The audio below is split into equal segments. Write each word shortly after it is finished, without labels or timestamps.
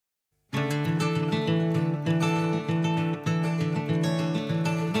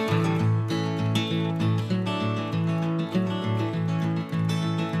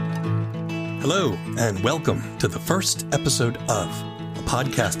Hello, and welcome to the first episode of a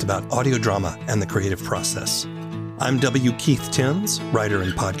podcast about audio drama and the creative process. I'm W. Keith Timms, writer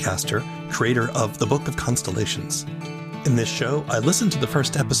and podcaster, creator of The Book of Constellations. In this show, I listen to the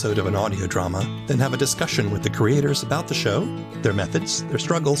first episode of an audio drama, then have a discussion with the creators about the show, their methods, their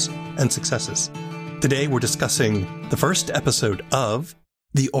struggles, and successes. Today, we're discussing the first episode of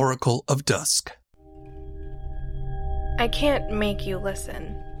The Oracle of Dusk. I can't make you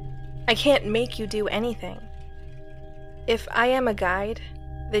listen. I can't make you do anything. If I am a guide,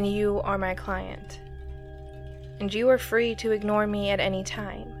 then you are my client. And you are free to ignore me at any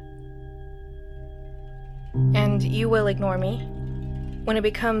time. And you will ignore me when it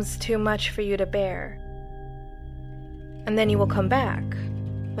becomes too much for you to bear. And then you will come back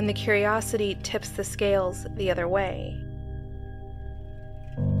when the curiosity tips the scales the other way.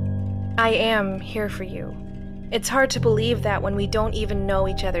 I am here for you. It's hard to believe that when we don't even know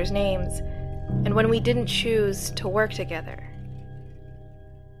each other's names, and when we didn't choose to work together.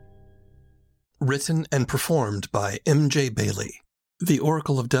 Written and performed by M.J. Bailey, The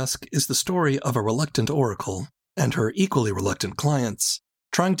Oracle of Dusk is the story of a reluctant oracle and her equally reluctant clients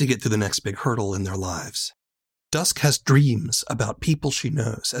trying to get through the next big hurdle in their lives. Dusk has dreams about people she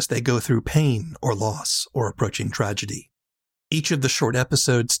knows as they go through pain or loss or approaching tragedy. Each of the short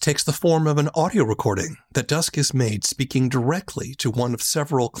episodes takes the form of an audio recording that Dusk has made speaking directly to one of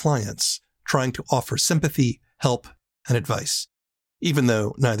several clients, trying to offer sympathy, help, and advice, even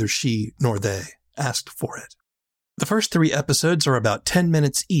though neither she nor they asked for it. The first 3 episodes are about 10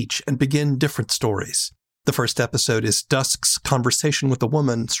 minutes each and begin different stories. The first episode is Dusk's conversation with a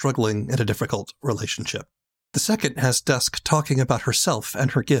woman struggling in a difficult relationship. The second has Dusk talking about herself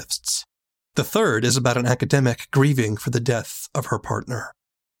and her gifts. The third is about an academic grieving for the death of her partner.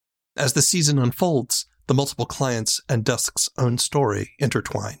 As the season unfolds, the multiple clients and Dusk's own story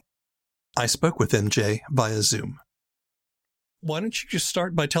intertwine. I spoke with MJ via Zoom. Why don't you just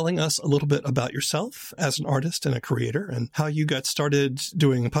start by telling us a little bit about yourself as an artist and a creator and how you got started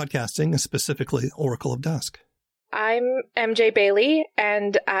doing podcasting, specifically Oracle of Dusk? I'm MJ Bailey,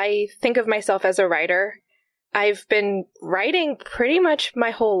 and I think of myself as a writer. I've been writing pretty much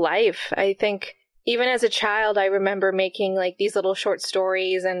my whole life. I think even as a child, I remember making like these little short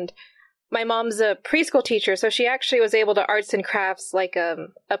stories, and my mom's a preschool teacher, so she actually was able to arts and crafts like a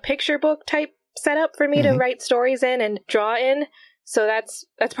picture book type setup for me to write stories in and draw in. So that's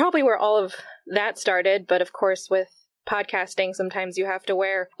probably where all of that started. But of course, with podcasting, sometimes you have to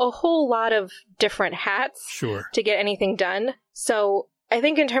wear a whole lot of different hats to get anything done. So I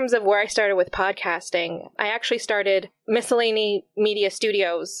think in terms of where I started with podcasting, I actually started Miscellany Media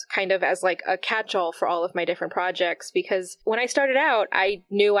Studios kind of as like a catch-all for all of my different projects, because when I started out, I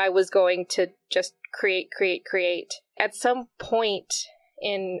knew I was going to just create. At some point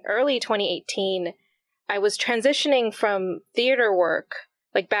in early 2018, I was transitioning from theater work,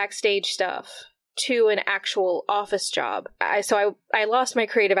 like backstage stuff, to an actual office job. So I lost my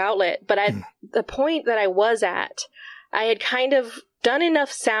creative outlet, but at the point that I was at, I had kind of done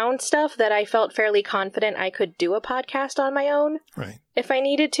enough sound stuff that I felt fairly confident I could do a podcast on my own if I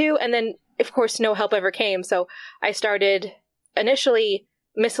needed to. And then, of course, no help ever came. So I started initially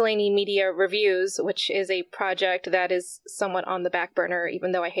Miscellany Media Reviews, which is a project that is somewhat on the back burner,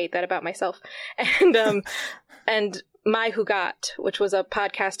 even though I hate that about myself. And and My Hugot, which was a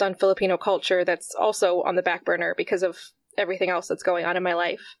podcast on Filipino culture that's also on the back burner because of everything else that's going on in my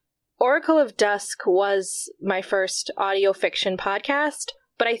life. Oracle of Dusk was my first audio fiction podcast,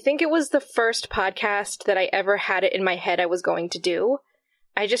 but I think it was the first podcast that I ever had it in my head I was going to do.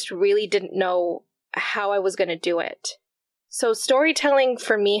 I just really didn't know how I was going to do it. So storytelling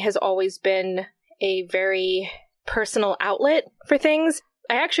for me has always been a very personal outlet for things.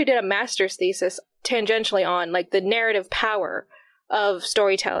 I actually did a master's thesis tangentially on like the narrative power of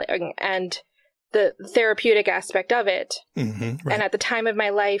storytelling and the therapeutic aspect of it. And at the time of my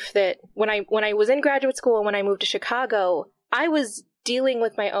life that when I was in graduate school and when I moved to Chicago, I was dealing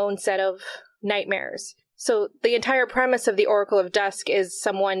with my own set of nightmares. So the entire premise of the Oracle of Dusk is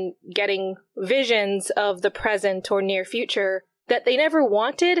someone getting visions of the present or near future that they never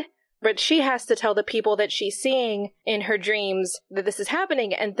wanted, but she has to tell the people that she's seeing in her dreams that this is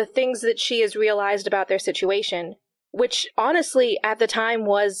happening and the things that she has realized about their situation, which honestly at the time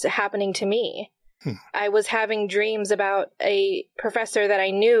was happening to me. I was having dreams about a professor that I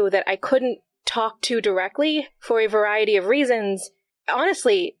knew that I couldn't talk to directly for a variety of reasons.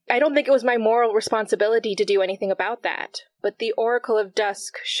 Honestly, I don't think it was my moral responsibility to do anything about that. But the Oracle of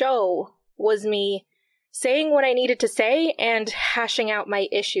Dusk show was me saying what I needed to say and hashing out my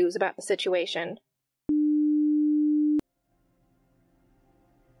issues about the situation.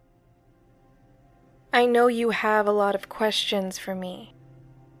 I know you have a lot of questions for me.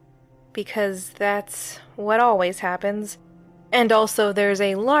 Because that's what always happens. And also there's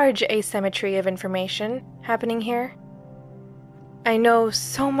a large asymmetry of information happening here. I know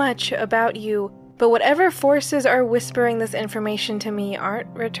so much about you, but whatever forces are whispering this information to me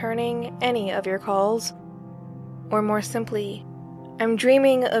aren't returning any of your calls. Or more simply, I'm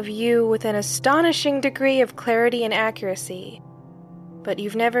dreaming of you with an astonishing degree of clarity and accuracy, but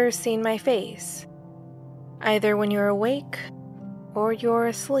you've never seen my face, either when you're awake or you're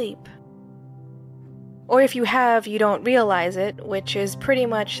asleep. Or if you have, you don't realize it, which is pretty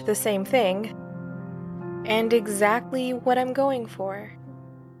much the same thing, and exactly what I'm going for.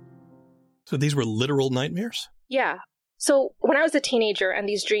 So these were literal nightmares? Yeah. So when I was a teenager and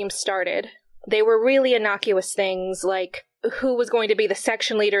these dreams started, they were really innocuous things like who was going to be the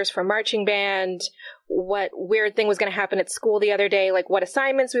section leaders for marching band, what weird thing was going to happen at school the other day, like what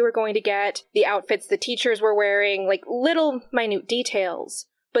assignments we were going to get, the outfits the teachers were wearing, like little minute details.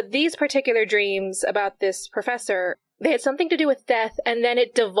 But these particular dreams about this professor, they had something to do with death, and then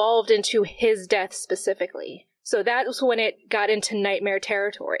it devolved into his death specifically. So that was when it got into nightmare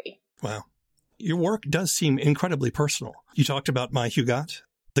territory. Wow. Your work does seem incredibly personal. You talked about my Hugot.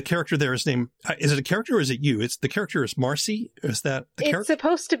 The character there is named, is it a character or is it you? The character is Marcy? Is that a character? It's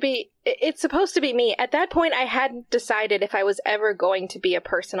supposed to be me. At that point, I hadn't decided if I was ever going to be a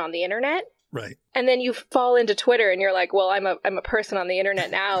person on the internet. Right. And then you fall into Twitter and you're like, well, I'm a person on the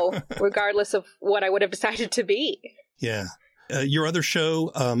internet now, regardless of what I would have decided to be. Yeah. Your other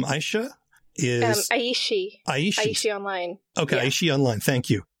show, Aisha, is... Aishi Online. Okay, yeah. Aishi Online. Thank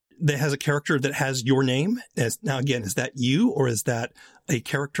you. That has a character that has your name. Now, again, is that you or is that a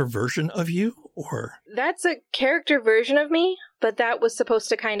character version of you? Or that's a character version of me, but that was supposed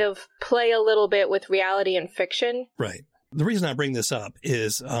to kind of play a little bit with reality and fiction. Right. The reason I bring this up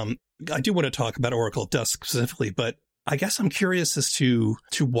is I do want to talk about Oracle of Dusk specifically, but I guess I'm curious as to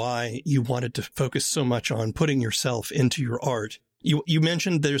why you wanted to focus so much on putting yourself into your art. You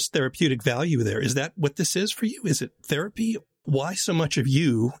mentioned there's therapeutic value there. Is that what this is for you? Is it therapy? Why so much of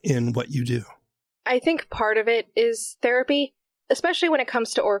you in what you do? I think part of it is therapy, especially when it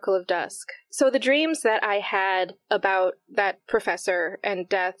comes to Oracle of Dusk. So the dreams that I had about that professor and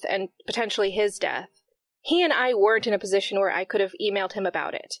death and potentially his death, he and I weren't in a position where I could have emailed him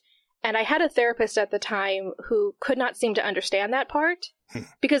about it. And I had a therapist at the time who could not seem to understand that part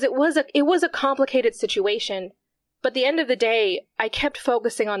because it was a complicated situation. But at the end of the day, I kept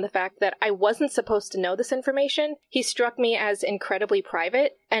focusing on the fact that I wasn't supposed to know this information. He struck me as incredibly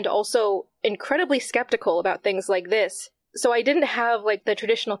private and also incredibly skeptical about things like this. So I didn't have like the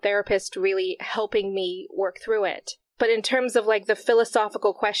traditional therapist really helping me work through it. But in terms of like the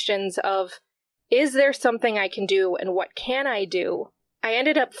philosophical questions of, is there something I can do and what can I do? I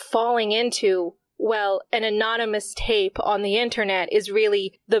ended up falling into, well, an anonymous tape on the internet is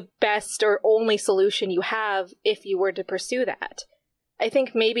really the best or only solution you have if you were to pursue that. I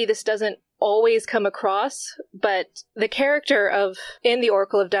think maybe this doesn't always come across, but the character in the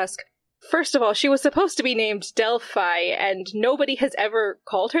Oracle of Dusk, first of all, she was supposed to be named Delphi, and nobody has ever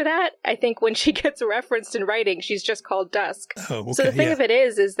called her that. I think when she gets referenced in writing, she's just called Dusk. Oh, okay, so the thing of it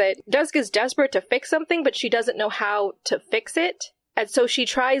is that Dusk is desperate to fix something, but she doesn't know how to fix it. And so she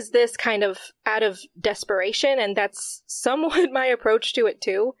tries this kind of out of desperation, and that's somewhat my approach to it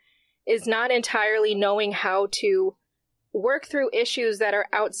too, is not entirely knowing how to work through issues that are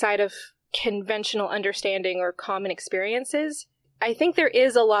outside of conventional understanding or common experiences. I think there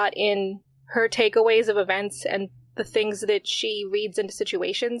is a lot in her takeaways of events and the things that she reads into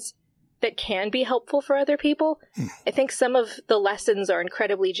situations that can be helpful for other people. I think some of the lessons are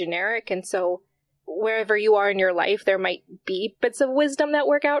incredibly generic, and so wherever you are in your life, there might be bits of wisdom that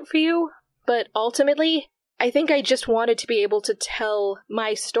work out for you. But ultimately, I think I just wanted to be able to tell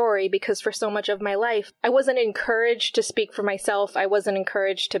my story because for so much of my life, I wasn't encouraged to speak for myself. I wasn't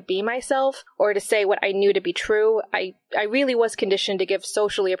encouraged to be myself or to say what I knew to be true. I really was conditioned to give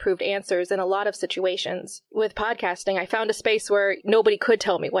socially approved answers in a lot of situations. With podcasting, I found a space where nobody could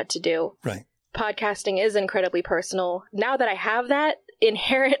tell me what to do. Right. Podcasting is incredibly personal. Now that I have that,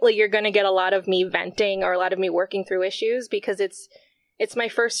 inherently you're going to get a lot of me venting or a lot of me working through issues because it's my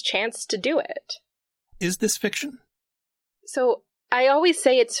first chance to do it. Is this fiction? So I always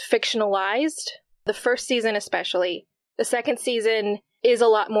say it's fictionalized, the first season especially. The second season is a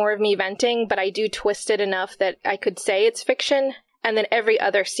lot more of me venting, but I do twist it enough that I could say it's fiction, and then every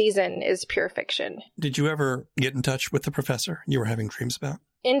other season is pure fiction. Did you ever get in touch with the professor you were having dreams about?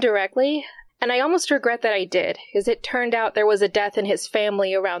 Indirectly. And I almost regret that I did, because it turned out there was a death in his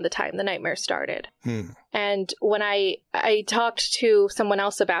family around the time the nightmare started. And when I talked to someone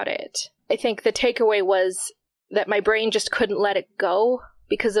else about it, I think the takeaway was that my brain just couldn't let it go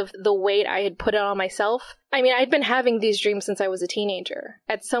because of the weight I had put on myself. I mean, I'd been having these dreams since I was a teenager.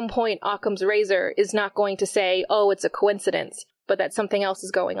 At some point, Occam's razor is not going to say, oh, it's a coincidence, but that something else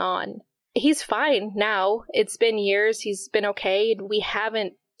is going on. He's fine now. It's been years. He's been okay. We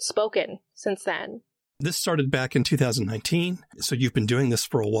haven't spoken since then. This started back in 2019, so you've been doing this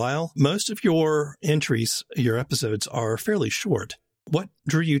for a while. Most of your entries, your episodes, are fairly short. What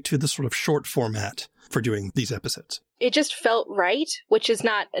drew you to the sort of short format for doing these episodes? It just felt right, which is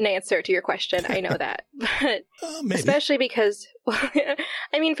not an answer to your question. I know that. But especially because,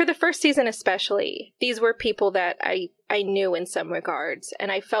 I mean, for the first season especially, these were people that I knew in some regards.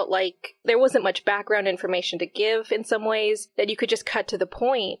 And I felt like there wasn't much background information to give in some ways, that you could just cut to the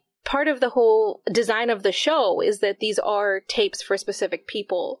point. Part of the whole design of the show is that these are tapes for specific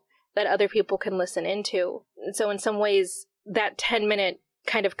people that other people can listen into. And so in some ways, that 10-minute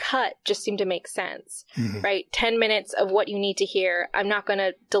kind of cut just seemed to make sense, right? 10 minutes of what you need to hear. I'm not going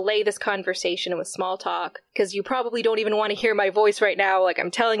to delay this conversation with small talk because you probably don't even want to hear my voice right now. Like, I'm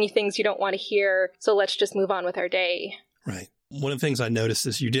telling you things you don't want to hear. So let's just move on with our day. Right. One of the things I noticed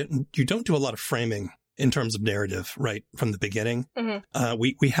is you don't do a lot of framing in terms of narrative right from the beginning.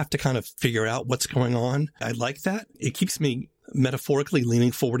 We have to kind of figure out what's going on. I like that. It keeps me metaphorically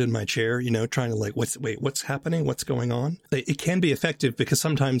leaning forward in my chair, trying to like, what's happening? What's going on? It can be effective because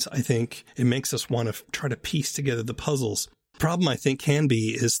sometimes I think it makes us want to try to piece together the puzzles. Problem I think can be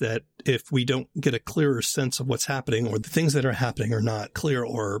is that if we don't get a clearer sense of what's happening, or the things that are happening are not clear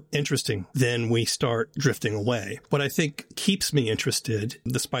or interesting, then we start drifting away. What I think keeps me interested,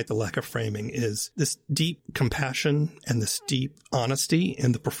 despite the lack of framing, is this deep compassion and this deep honesty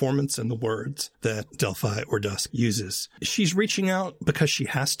in the performance and the words that Delphi or Dusk uses. She's reaching out because she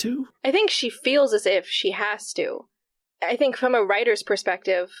has to? I think she feels as if she has to. I think from a writer's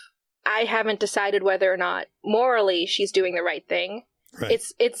perspective, I haven't decided whether or not morally she's doing the right thing. Right.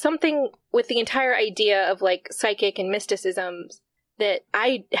 It's something with the entire idea of like psychic and mysticism that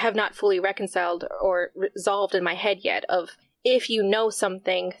I have not fully reconciled or resolved in my head yet, of if you know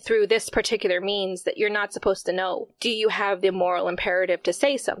something through this particular means that you're not supposed to know, do you have the moral imperative to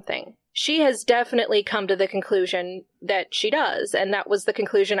say something? She has definitely come to the conclusion that she does, and that was the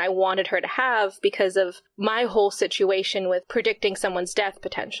conclusion I wanted her to have because of my whole situation with predicting someone's death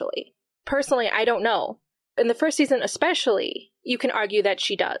potentially. Personally, I don't know. In the first season especially, you can argue that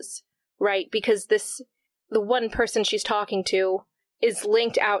she does, right? Because the one person she's talking to is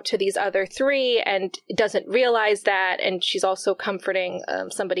linked out to these other three and doesn't realize that, and she's also comforting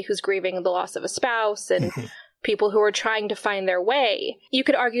somebody who's grieving the loss of a spouse and people who are trying to find their way. You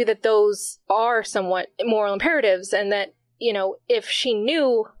could argue that those are somewhat moral imperatives, and that, if she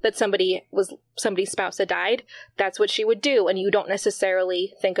knew that somebody's spouse had died, that's what she would do, and you don't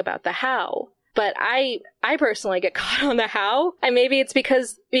necessarily think about the how. But I personally get caught on the how, and maybe it's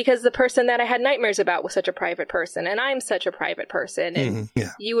because the person that I had nightmares about was such a private person, and I'm such a private person, and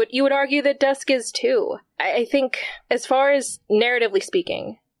you would argue that Dusk is too. I think, as far as narratively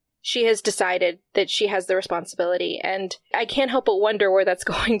speaking, she has decided that she has the responsibility, and I can't help but wonder where that's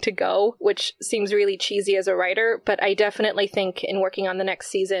going to go, which seems really cheesy as a writer, but I definitely think in working on the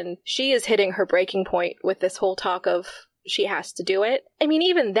next season, she is hitting her breaking point with this whole talk of she has to do it. I mean,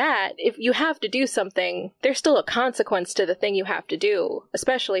 even that, if you have to do something, there's still a consequence to the thing you have to do,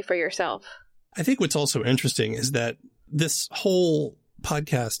 especially for yourself. I think what's also interesting is that this whole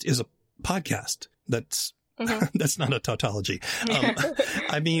podcast is a podcast. That's not a tautology.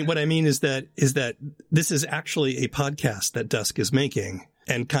 What I mean is that this is actually a podcast that Dusk is making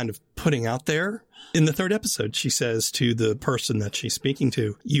and kind of putting out there. In the third episode, she says to the person that she's speaking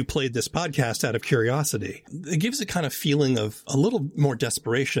to, you played this podcast out of curiosity. It gives a kind of feeling of a little more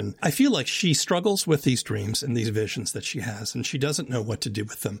desperation. I feel like she struggles with these dreams and these visions that she has, and she doesn't know what to do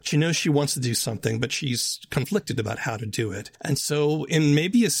with them. She knows she wants to do something, but she's conflicted about how to do it. And so in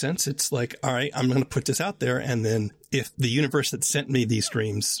maybe a sense, it's like, all right, I'm going to put this out there, and then if the universe that sent me these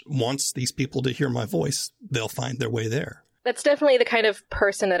dreams wants these people to hear my voice, they'll find their way there. That's definitely the kind of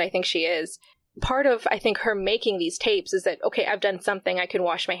person that I think she is. Part of, I think, her making these tapes is that, okay, I've done something, I can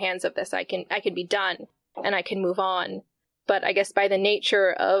wash my hands of this, I can be done, and I can move on. But I guess by the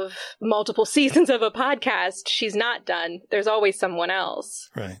nature of multiple seasons of a podcast, she's not done. There's always someone else.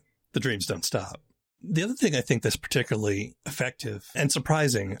 Right. The dreams don't stop. The other thing I think that's particularly effective and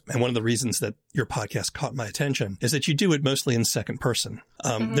surprising, and one of the reasons that your podcast caught my attention, is that you do it mostly in second person.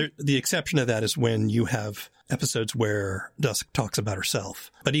 The exception of that is when you have episodes where Dusk talks about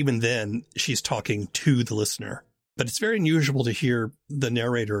herself. But even then, she's talking to the listener. but it's very unusual to hear the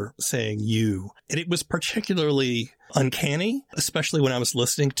narrator saying you. And it was particularly uncanny, especially when I was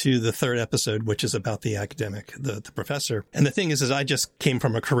listening to the third episode, which is about the academic, the professor. And the thing is I just came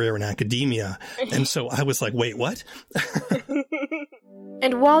from a career in academia. And so I was like, wait, what?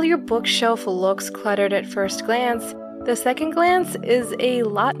 And while your bookshelf looks cluttered at first glance, the second glance is a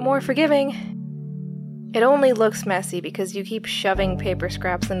lot more forgiving. It only looks messy because you keep shoving paper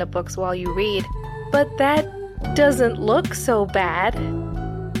scraps into books while you read, but that doesn't look so bad.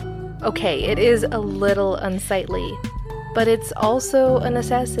 Okay, it is a little unsightly, but it's also a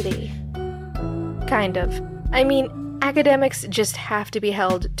necessity. Kind of. I mean, academics just have to be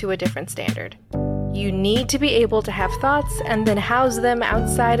held to a different standard. You need to be able to have thoughts and then house them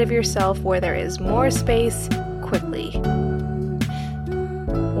outside of yourself where there is more space quickly.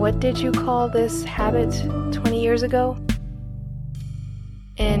 What did you call this habit 20 years ago?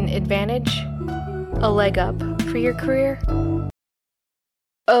 An advantage? A leg up for your career?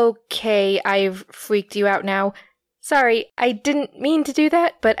 Okay, I've freaked you out now. Sorry, I didn't mean to do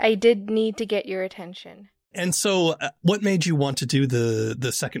that, but I did need to get your attention. And so what made you want to do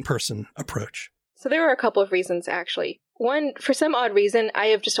the second person approach? So there were a couple of reasons, actually. One, for some odd reason, I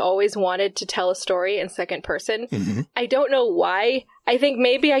have just always wanted to tell a story in second person. Mm-hmm. I don't know why. I think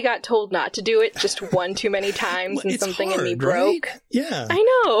maybe I got told not to do it just one too many times and something hard, in me broke. Right? Yeah. I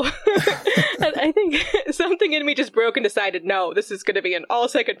know. I think something in me just broke and decided, no, this is going to be an all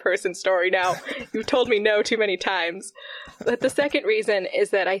second person story now. You've told me no too many times. But the second reason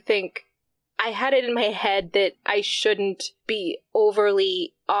is that I think I had it in my head that I shouldn't be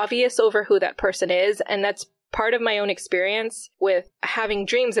overly obvious over who that person is, and that's part of my own experience with having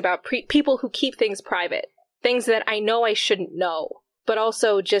dreams about people who keep things private, things that I know I shouldn't know, but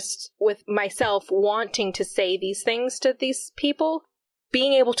also just with myself wanting to say these things to these people,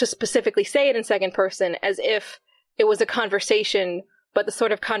 being able to specifically say it in second person as if it was a conversation, but the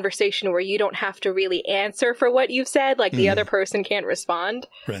sort of conversation where you don't have to really answer for what you've said, like the other person can't respond.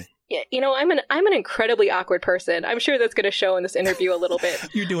 Right. You know, I'm an incredibly awkward person. I'm sure that's going to show in this interview a little bit.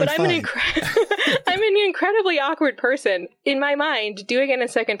 You're doing fine. I'm an incredibly awkward person. In my mind, doing it in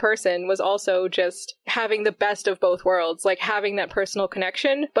second person was also just having the best of both worlds, like having that personal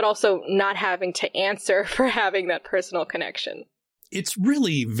connection, but also not having to answer for having that personal connection. It's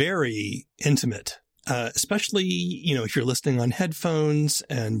really very intimate. Especially, you know, if you're listening on headphones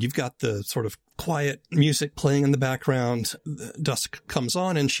and you've got the sort of quiet music playing in the background, Dusk comes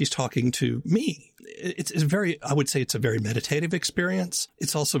on and she's talking to me. It's I would say it's a very meditative experience.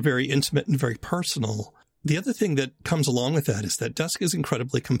 It's also very intimate and very personal. The other thing that comes along with that is that Dusk is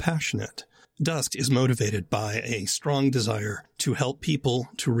incredibly compassionate. Dusk is motivated by a strong desire to help people,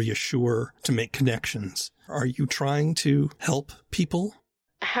 to reassure, to make connections. Are you trying to help people?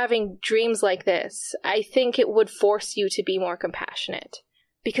 Having dreams like this, I think it would force you to be more compassionate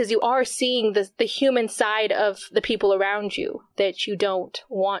because you are seeing the human side of the people around you that you don't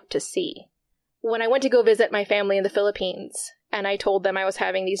want to see. When I went to go visit my family in the Philippines and I told them I was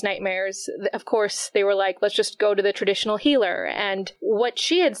having these nightmares, of course, they were like, let's just go to the traditional healer. And what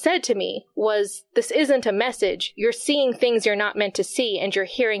she had said to me was, this isn't a message. You're seeing things you're not meant to see and you're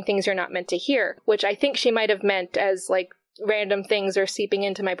hearing things you're not meant to hear, which I think she might have meant as like, random things are seeping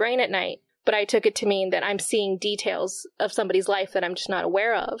into my brain at night, but I took it to mean that I'm seeing details of somebody's life that I'm just not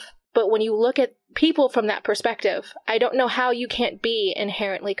aware of. But when you look at people from that perspective, I don't know how you can't be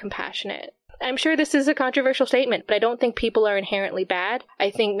inherently compassionate. I'm sure this is a controversial statement, but I don't think people are inherently bad.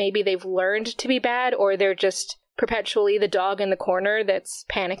 I think maybe they've learned to be bad, or they're just perpetually the dog in the corner that's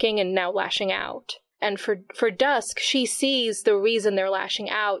panicking and now lashing out. And for Dusk, she sees the reason they're lashing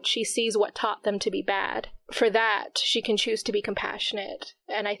out. She sees what taught them to be bad. For that, she can choose to be compassionate.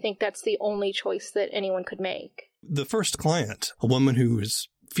 And I think that's the only choice that anyone could make. The first client, a woman who is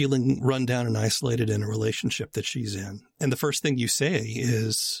feeling run down and isolated in a relationship that she's in. And the first thing you say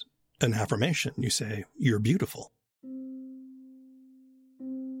is an affirmation. You say, you're beautiful.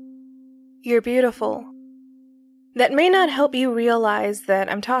 You're beautiful. That may not help you realize that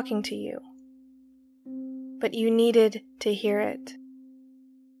I'm talking to you, but you needed to hear it.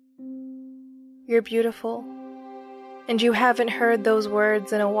 You're beautiful, and you haven't heard those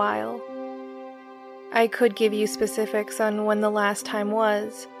words in a while. I could give you specifics on when the last time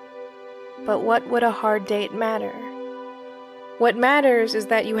was, but what would a hard date matter? What matters is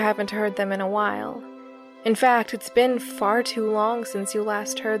that you haven't heard them in a while. In fact, it's been far too long since you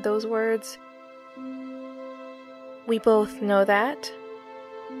last heard those words. We both know that.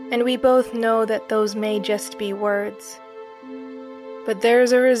 And we both know that those may just be words. But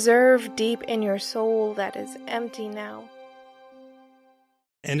there's a reserve deep in your soul that is empty now.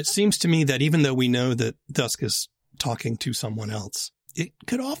 And it seems to me that even though we know that Dusk is talking to someone else, it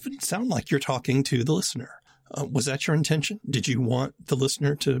could often sound like you're talking to the listener. Was that your intention? Did you want the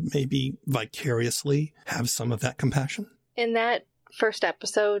listener to maybe vicariously have some of that compassion? In that first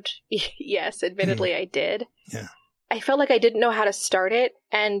episode, yes, admittedly I did. Yeah. I felt like I didn't know how to start it,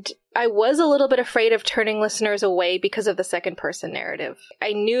 and I was a little bit afraid of turning listeners away because of the second person narrative.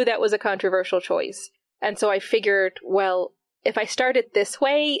 I knew that was a controversial choice, and so I figured, well, if I start it this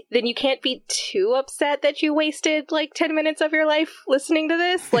way, then you can't be too upset that you wasted like 10 minutes of your life listening to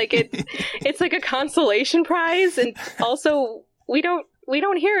this. Like it's like a consolation prize, and also we don't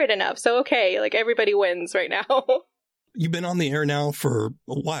hear it enough. So okay, like everybody wins right now. You've been on the air now for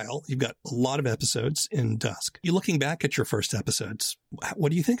a while. You've got a lot of episodes in Dusk. You're looking back at your first episodes.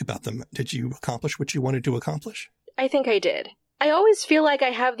 What do you think about them? Did you accomplish what you wanted to accomplish? I think I did. I always feel like I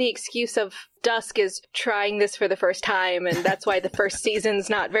have the excuse of Dusk is trying this for the first time, and that's why the first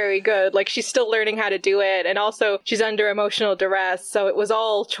season's not very good. Like, she's still learning how to do it, and also she's under emotional duress, so it was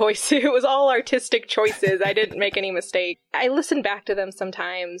all choices. It was all artistic choices. I didn't make any mistake. I listen back to them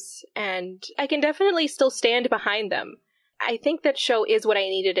sometimes, and I can definitely still stand behind them. I think that show is what I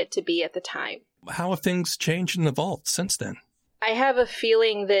needed it to be at the time. How have things changed and evolved since then? I have a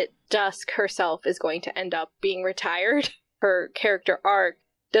feeling that Dusk herself is going to end up being retired. Her character arc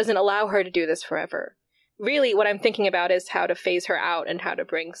doesn't allow her to do this forever. Really, what I'm thinking about is how to phase her out and how to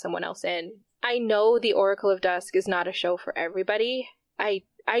bring someone else in. I know the Oracle of Dusk is not a show for everybody.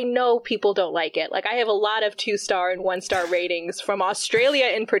 I know people don't like it. Like, I have a lot of 2-star and 1-star ratings from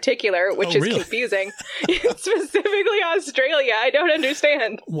Australia in particular, which is confusing. Specifically Australia. I don't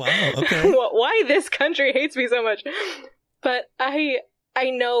understand. Wow, okay. Why this country hates me so much. But I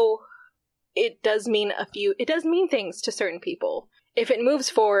know it does mean things to certain people. If it moves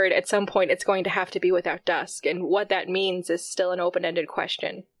forward, at some point it's going to have to be without Dusk, and what that means is still an open-ended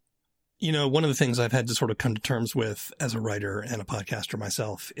question. You know, one of the things I've had to sort of come to terms with as a writer and a podcaster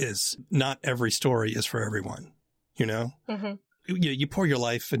myself is not every story is for everyone, you know? Mm-hmm. You pour your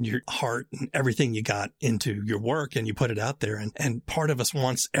life and your heart and everything you got into your work and you put it out there, and part of us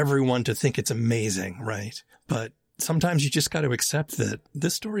wants everyone to think it's amazing, right? But sometimes you just got to accept that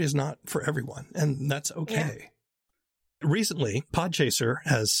this story is not for everyone, and that's okay. Yeah. Recently, Podchaser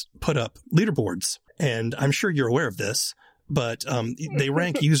has put up leaderboards, and I'm sure you're aware of this, but they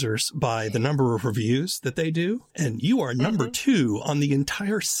rank users by the number of reviews that they do, and you are number 2 on the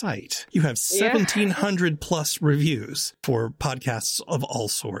entire site. You have 1,700 plus reviews for podcasts of all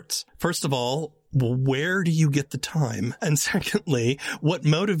sorts. First of all, where do you get the time? And secondly, what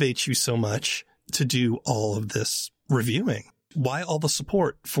motivates you so much to do all of this reviewing? Why all the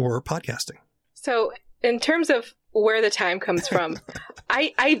support for podcasting? So in terms of where the time comes from,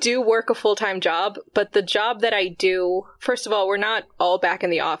 I do work a full-time job, but the job that I do, first of all, we're not all back in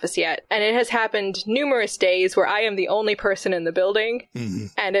the office yet. And it has happened numerous days where I am the only person in the building. Mm-hmm.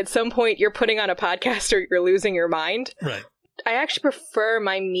 And at some point you're putting on a podcast or you're losing your mind. Right. I actually prefer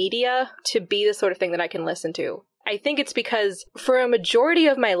my media to be the sort of thing that I can listen to. I think it's because for a majority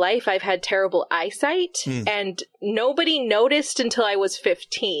of my life, I've had terrible eyesight, and nobody noticed until I was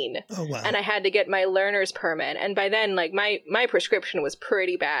 15. Oh, wow. And I had to get my learner's permit. And by then, like, my prescription was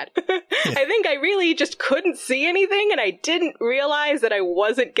pretty bad. I think I really just couldn't see anything, and I didn't realize that I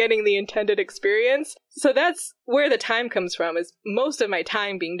wasn't getting the intended experience. So that's where the time comes from, is most of my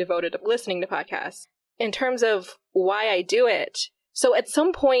time being devoted to listening to podcasts. In terms of why I do it, so at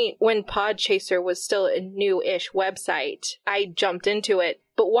some point when Podchaser was still a new-ish website, I jumped into it.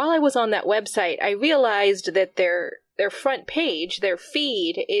 But while I was on that website, I realized that their front page, their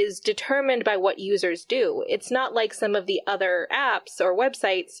feed, is determined by what users do. It's not like some of the other apps or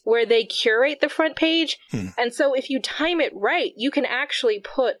websites where they curate the front page. And so if you time it right, you can actually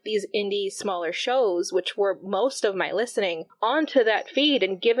put these indie smaller shows, which were most of my listening, onto that feed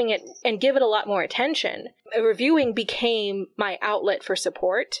and give it a lot more attention. Reviewing became my outlet for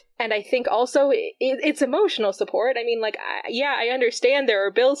support. And I think also it's emotional support. I mean, like, I understand there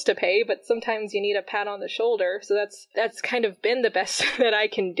are bills to pay, but sometimes you need a pat on the shoulder. So that's kind of been the best that I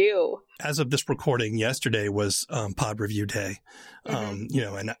can do. As of this recording, yesterday was pod review day. You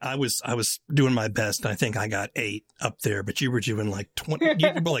know, and I was doing my best. I think I got 8 up there, but you were doing like 20,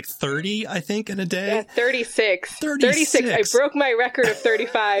 you were like 30, I think, in a day. Yeah, 36. 36. I broke my record of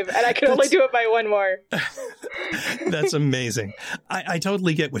 35, and I can only do it by one more. That's amazing. I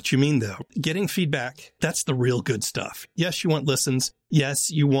totally get what you mean, though. Getting feedback, that's the real good stuff. Yes, you want listens. Yes,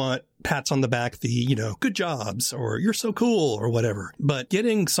 you want pats on the back, good jobs, or you're so cool, or whatever. But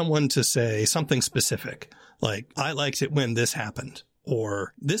getting someone to say something specific, like, I liked it when this happened,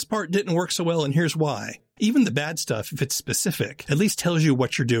 or this part didn't work so well and here's why. Even the bad stuff, if it's specific, at least tells you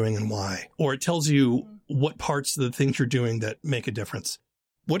what you're doing and why. Or it tells you what parts of the things you're doing that make a difference.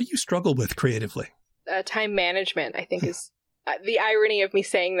 What do you struggle with creatively? Time management, I think, is the irony of me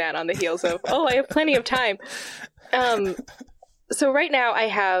saying that on the heels of, I have plenty of time. So right now I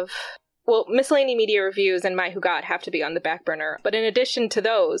have, miscellany media reviews and My Who Got have to be on the back burner. But in addition to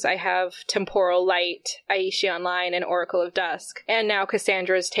those, I have Temporal Light, Aishi Online, and Oracle of Dusk. And now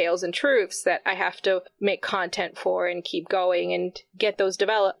Cassandra's Tales and Truths that I have to make content for and keep going and get those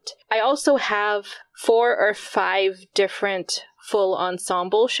developed. I also have 4 or 5 different full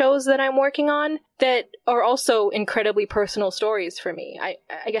ensemble shows that I'm working on that are also incredibly personal stories for me.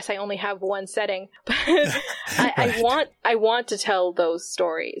 I guess I only have one setting, but I want to tell those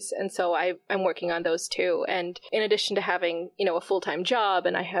stories. And so I'm working on those too. And in addition to having, a full-time job,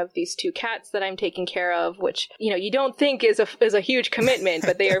 and I have these 2 cats that I'm taking care of, which, you don't think is a huge commitment,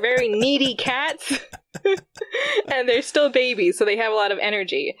 but they are very needy cats and they're still babies. So they have a lot of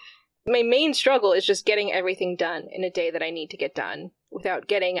energy. My main struggle is just getting everything done in a day that I need to get done without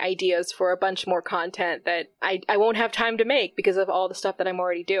getting ideas for a bunch more content that I won't have time to make because of all the stuff that I'm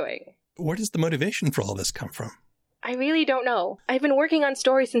already doing. Where does the motivation for all this come from? I really don't know. I've been working on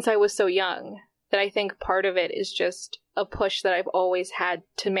stories since I was so young that I think part of it is just a push that I've always had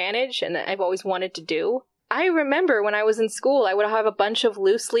to manage and that I've always wanted to do. I remember when I was in school, I would have a bunch of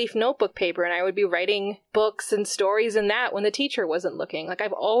loose leaf notebook paper and I would be writing books and stories in that when the teacher wasn't looking. Like,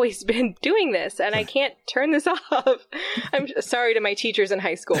 I've always been doing this and I can't turn this off. I'm sorry to my teachers in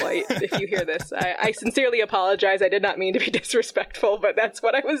high school if you hear this. I sincerely apologize. I did not mean to be disrespectful, but that's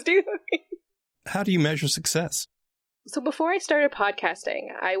what I was doing. How do you measure success? So before I started podcasting,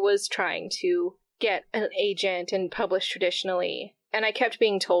 I was trying to get an agent and publish traditionally. And I kept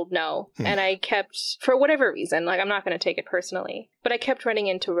being told no. And I kept, for whatever reason, I'm not going to take it personally, but I kept running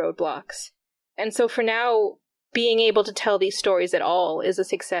into roadblocks. And so for now, being able to tell these stories at all is a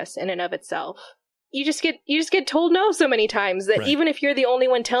success in and of itself. You just get told no so many times that even if you're the only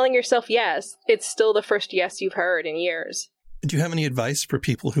one telling yourself yes, it's still the first yes you've heard in years. Do you have any advice for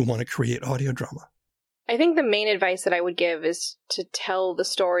people who want to create audio drama? I think the main advice that I would give is to tell the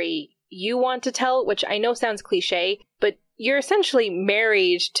story you want to tell, which I know sounds cliche, but you're essentially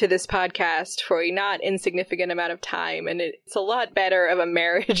married to this podcast for a not insignificant amount of time, and it's a lot better of a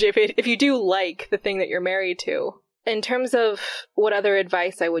marriage if you do like the thing that you're married to. In terms of what other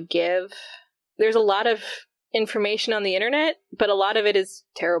advice I would give, there's a lot of information on the internet, but a lot of it is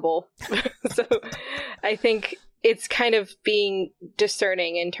terrible. So I think it's kind of being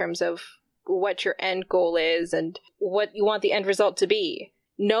discerning in terms of what your end goal is and what you want the end result to be.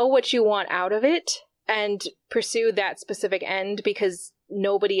 Know what you want out of it and pursue that specific end because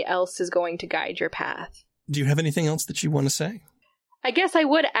nobody else is going to guide your path. Do you have anything else that you want to say? I guess I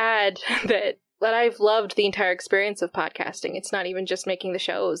would add that I've loved the entire experience of podcasting. It's not even just making the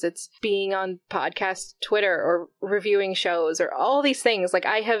shows. It's being on podcast Twitter or reviewing shows or all these things.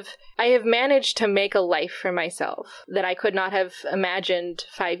 I have managed to make a life for myself that I could not have imagined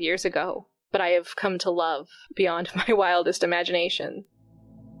 5 years ago, but I have come to love beyond my wildest imagination.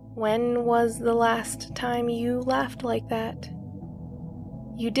 When was the last time you laughed like that?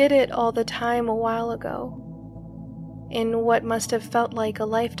 You did it all the time a while ago, in what must have felt like a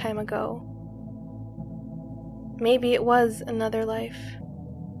lifetime ago. Maybe it was another life.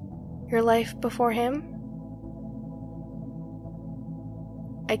 Your life before him?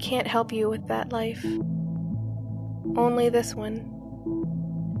 I can't help you with that life. Only this one.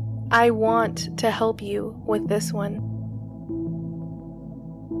 I want to help you with this one.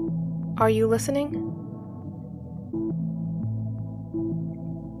 Are you listening?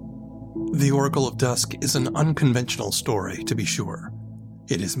 The Oracle of Dusk is an unconventional story, to be sure.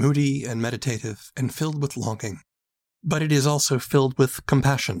 It is moody and meditative and filled with longing. But it is also filled with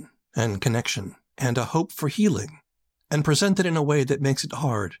compassion and connection and a hope for healing, and presented in a way that makes it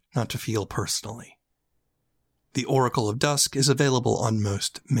hard not to feel personally. The Oracle of Dusk is available on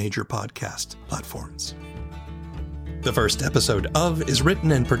most major podcast platforms. The first episode of is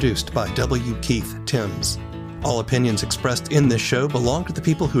written and produced by W. Keith Timms. All opinions expressed in this show belong to the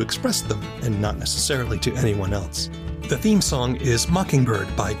people who expressed them, and not necessarily to anyone else. The theme song is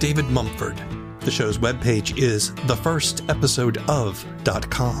Mockingbird by David Mumford. The show's webpage is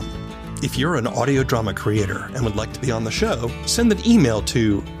thefirstepisodeof.com. If you're an audio drama creator and would like to be on the show, send an email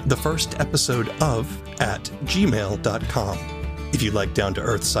to thefirstepisodeof@gmail.com. If you like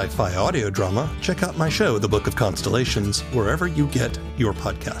down-to-earth sci-fi audio drama, check out my show, The Book of Constellations, wherever you get your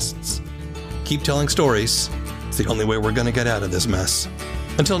podcasts. Keep telling stories. It's the only way we're going to get out of this mess.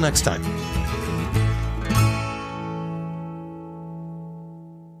 Until next time.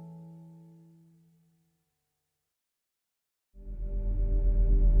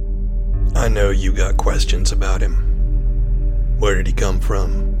 I know you got questions about him. Where did he come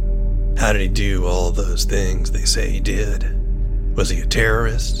from? How did he do all those things they say he did? Was he a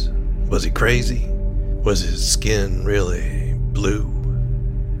terrorist? Was he crazy? Was his skin really blue?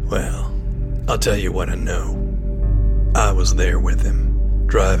 Well, I'll tell you what I know. I was there with him,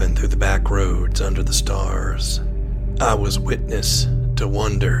 driving through the back roads under the stars. I was witness to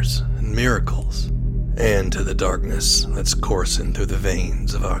wonders and miracles, and to the darkness that's coursing through the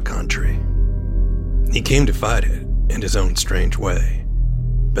veins of our country. He came to fight it in his own strange way,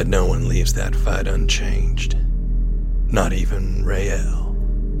 but no one leaves that fight unchanged. Not even Rael.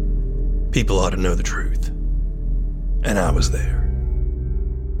 People ought to know the truth. And I was there.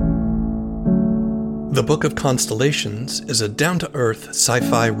 The Book of Constellations is a down-to-earth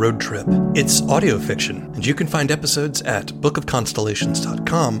sci-fi road trip. It's audio fiction, and you can find episodes at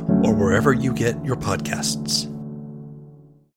bookofconstellations.com or wherever you get your podcasts.